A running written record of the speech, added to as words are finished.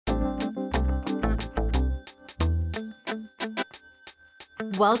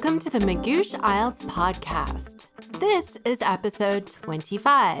Welcome to the Magoosh IELTS podcast. This is episode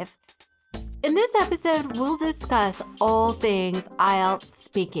 25. In this episode, we'll discuss all things IELTS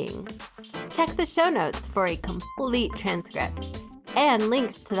speaking. Check the show notes for a complete transcript and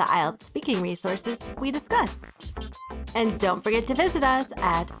links to the IELTS speaking resources we discuss. And don't forget to visit us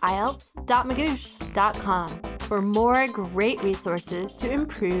at ielts.magoosh.com for more great resources to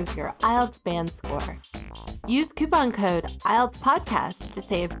improve your IELTS band score. Use coupon code IELTS Podcast to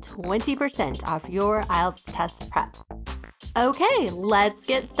save 20% off your IELTS test prep. Okay, let's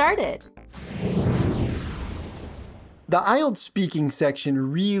get started. The IELTS speaking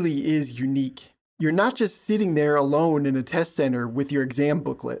section really is unique. You're not just sitting there alone in a test center with your exam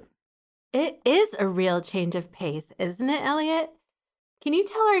booklet. It is a real change of pace, isn't it, Elliot? Can you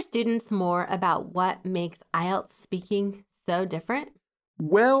tell our students more about what makes IELTS speaking so different?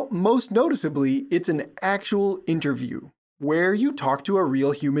 Well, most noticeably, it's an actual interview where you talk to a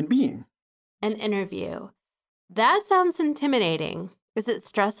real human being. An interview. That sounds intimidating. Is it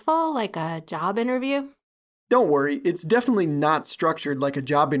stressful, like a job interview? Don't worry, it's definitely not structured like a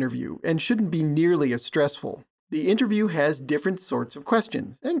job interview and shouldn't be nearly as stressful. The interview has different sorts of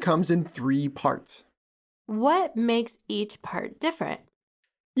questions and comes in 3 parts. What makes each part different?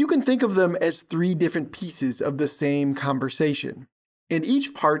 You can think of them as 3 different pieces of the same conversation. And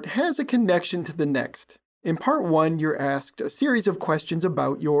each part has a connection to the next. In part 1, you're asked a series of questions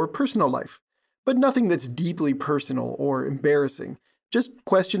about your personal life, but nothing that's deeply personal or embarrassing. Just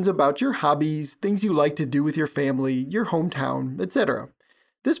questions about your hobbies, things you like to do with your family, your hometown, etc.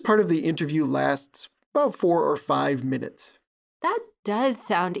 This part of the interview lasts about 4 or 5 minutes. That does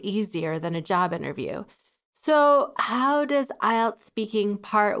sound easier than a job interview. So how does IELTS speaking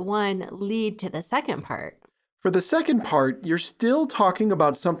part 1 lead to the second part? For the second part, you're still talking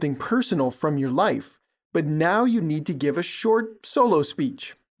about something personal from your life, but now you need to give a short solo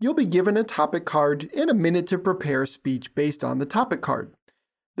speech. You'll be given a topic card and a minute to prepare a speech based on the topic card.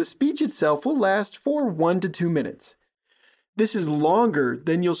 The speech itself will last for 1 to 2 minutes. This is longer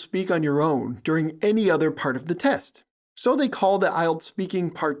than you'll speak on your own during any other part of the test. So they call the IELTS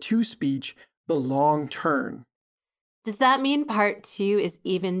speaking part 2 speech the long turn. Does that mean part 2 is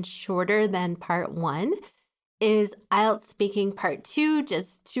even shorter than part 1? Is IELTS speaking part 2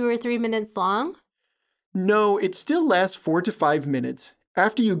 just 2 or 3 minutes long? No, it still lasts 4 to 5 minutes.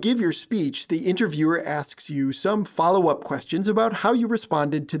 After you give your speech, the interviewer asks you some follow-up questions about how you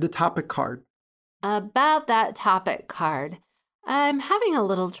responded to the topic card. About that topic card, I'm having a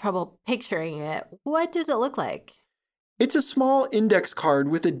little trouble picturing it. What does it look like? It's a small index card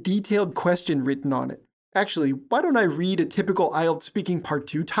with a detailed question written on it. Actually, why don't I read a typical IELTS speaking part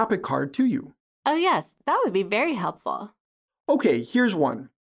 2 topic card to you? Oh yes, that would be very helpful. Okay, here's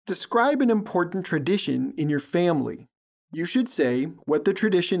one. Describe an important tradition in your family. You should say what the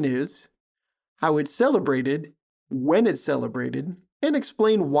tradition is, how it's celebrated, when it's celebrated, and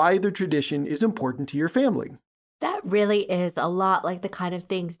explain why the tradition is important to your family. That really is a lot like the kind of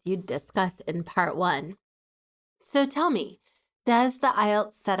things you'd discuss in part 1. So tell me, does the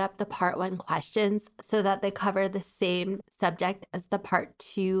IELTS set up the part 1 questions so that they cover the same subject as the part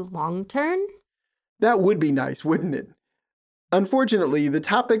 2 long turn? That would be nice, wouldn't it? Unfortunately, the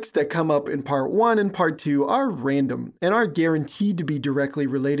topics that come up in part 1 and part 2 are random and aren't guaranteed to be directly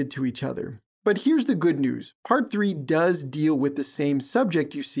related to each other. But here's the good news. Part 3 does deal with the same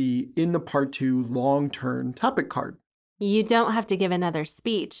subject you see in the part 2 long-term topic card. You don't have to give another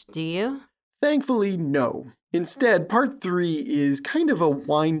speech, do you? Thankfully, no. Instead, part 3 is kind of a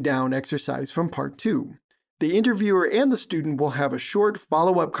wind-down exercise from part 2. The interviewer and the student will have a short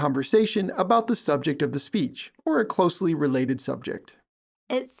follow-up conversation about the subject of the speech, or a closely related subject.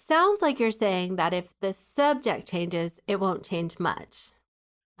 It sounds like you're saying that if the subject changes, it won't change much.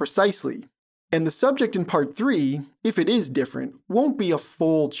 Precisely. And the subject in part 3, if it is different, won't be a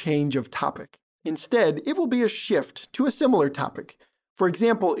full change of topic. Instead, it will be a shift to a similar topic. For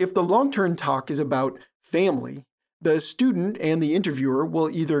example, if the long-term talk is about family, the student and the interviewer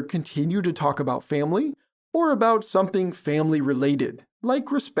will either continue to talk about family or about something family-related, like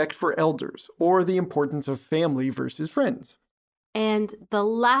respect for elders or the importance of family versus friends. And the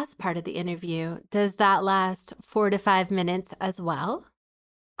last part of the interview, does that last 4 to 5 minutes as well?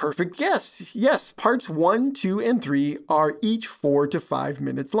 Perfect guess. Yes, parts 1, 2, and 3 are each 4 to 5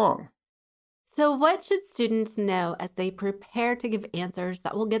 minutes long. So what should students know as they prepare to give answers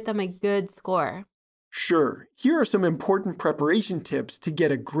that will get them a good score? Sure, here are some important preparation tips to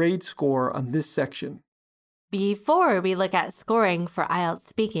get a grade score on this section. Before we look at scoring for IELTS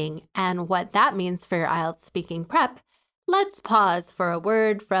speaking and what that means for your IELTS speaking prep, let's pause for a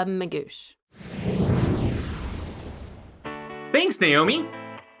word from Magoosh. Thanks, Naomi.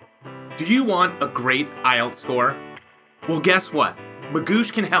 Do you want a great IELTS score? Well, guess what?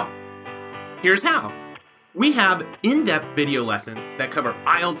 Magoosh can help. Here's how. We have in-depth video lessons that cover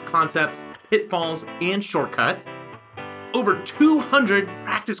IELTS concepts, pitfalls, and shortcuts, over 200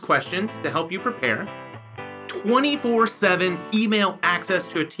 practice questions to help you prepare, 24/7 email access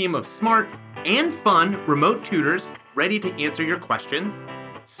to a team of smart and fun remote tutors ready to answer your questions.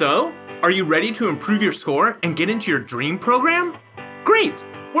 So, are you ready to improve your score and get into your dream program? Great!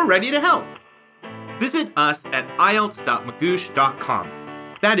 We're ready to help. Visit us at IELTS.magoosh.com.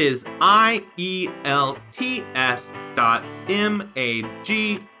 That is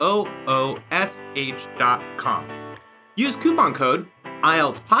IELTS.magoosh.com. Use coupon code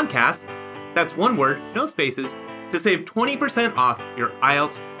IELTS Podcast, that's one word, no spaces, to save 20% off your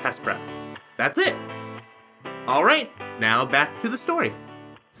IELTS test prep. That's it. All right, now back to the story.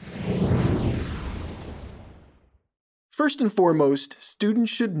 First and foremost,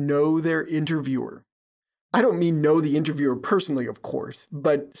 students should know their interviewer. I don't mean know the interviewer personally, of course,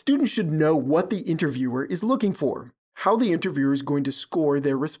 but students should know what the interviewer is looking for, how the interviewer is going to score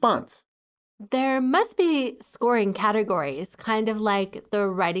their response. There must be scoring categories, kind of like the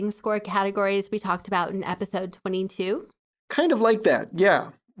writing score categories we talked about in episode 22. Kind of like that,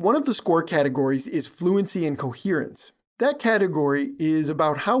 yeah. One of the score categories is fluency and coherence. That category is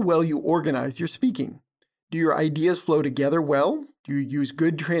about how well you organize your speaking. Do your ideas flow together well? Do you use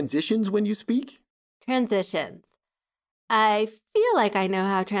good transitions when you speak? Transitions. I feel like I know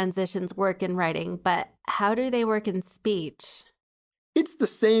how transitions work in writing, but how do they work in speech? It's the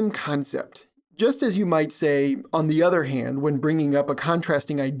same concept. Just as you might say, on the other hand, when bringing up a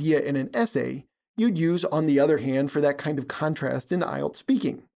contrasting idea in an essay, you'd use on the other hand for that kind of contrast in IELTS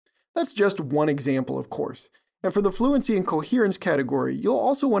speaking. That's just one example, of course. And for the fluency and coherence category, you'll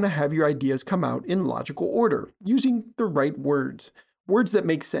also want to have your ideas come out in logical order, using the right words that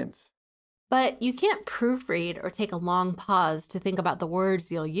make sense. But you can't proofread or take a long pause to think about the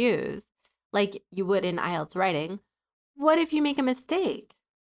words you'll use, like you would in IELTS writing. What if you make a mistake?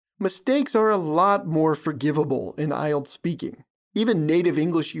 Mistakes are a lot more forgivable in IELTS speaking. Even native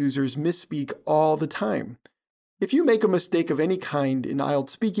English users misspeak all the time. If you make a mistake of any kind in IELTS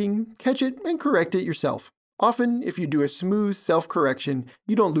speaking, catch it and correct it yourself. Often, if you do a smooth self-correction,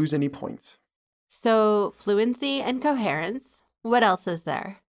 you don't lose any points. So, fluency and coherence. What else is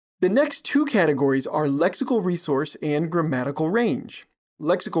there? The next two categories are lexical resource and grammatical range.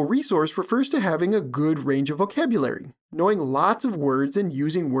 Lexical resource refers to having a good range of vocabulary, knowing lots of words and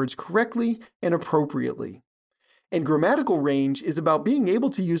using words correctly and appropriately. And grammatical range is about being able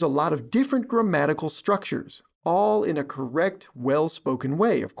to use a lot of different grammatical structures, all in a correct, well-spoken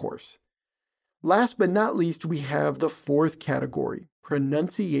way, of course. Last but not least, we have the fourth category,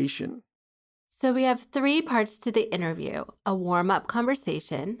 pronunciation. So we have 3 parts to the interview: a warm-up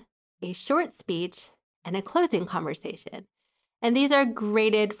conversation, a short speech, and a closing conversation. And these are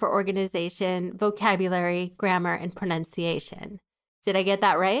graded for organization, vocabulary, grammar, and pronunciation. Did I get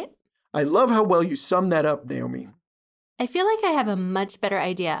that right? I love how well you summed that up, Naomi. I feel like I have a much better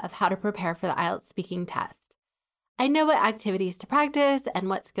idea of how to prepare for the IELTS speaking test. I know what activities to practice and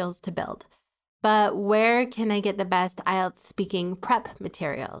what skills to build. But where can I get the best IELTS speaking prep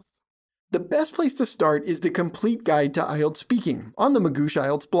materials? The best place to start is the Complete Guide to IELTS Speaking on the Magoosh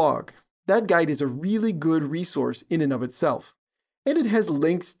IELTS blog. That guide is a really good resource in and of itself. And it has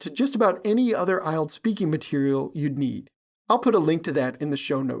links to just about any other IELTS speaking material you'd need. I'll put a link to that in the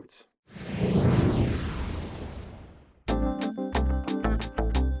show notes.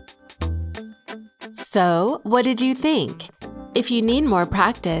 So, what did you think? If you need more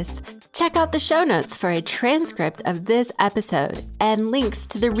practice, check out the show notes for a transcript of this episode and links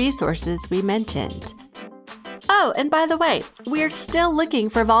to the resources we mentioned. Oh, and by the way, we're still looking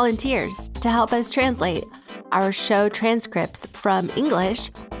for volunteers to help us translate our show transcripts from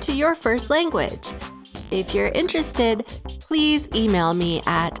English to your first language. If you're interested, please email me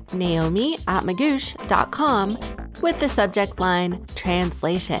at naomi@magoosh.com with the subject line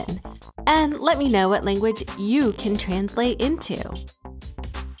translation, and let me know what language you can translate into.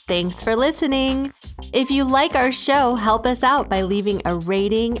 Thanks for listening. If you like our show, help us out by leaving a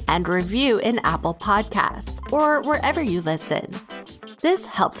rating and review in Apple Podcasts or wherever you listen. This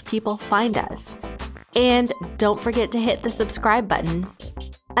helps people find us. And don't forget to hit the subscribe button.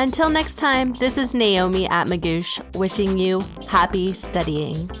 Until next time, this is Naomi at Magoosh wishing you happy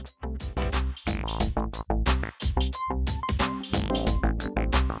studying.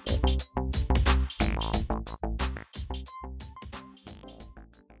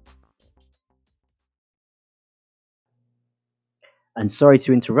 And sorry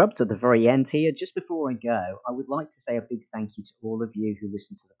to interrupt at the very end here. Just before I go, I would like to say a big thank you to all of you who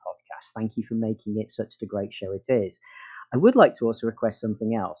listen to the podcast. Thank you for making it such a great show it is. I would like to also request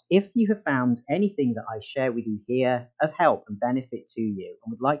something else. If you have found anything that I share with you here of help and benefit to you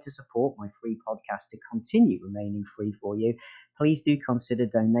and would like to support my free podcast to continue remaining free for you, please do consider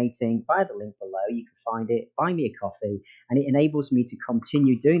donating via the link below. You can find it, buy me a coffee, and it enables me to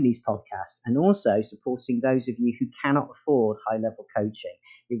continue doing these podcasts and also supporting those of you who cannot afford high-level coaching.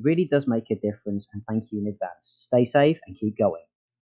 It really does make a difference, and thank you in advance. Stay safe and keep going.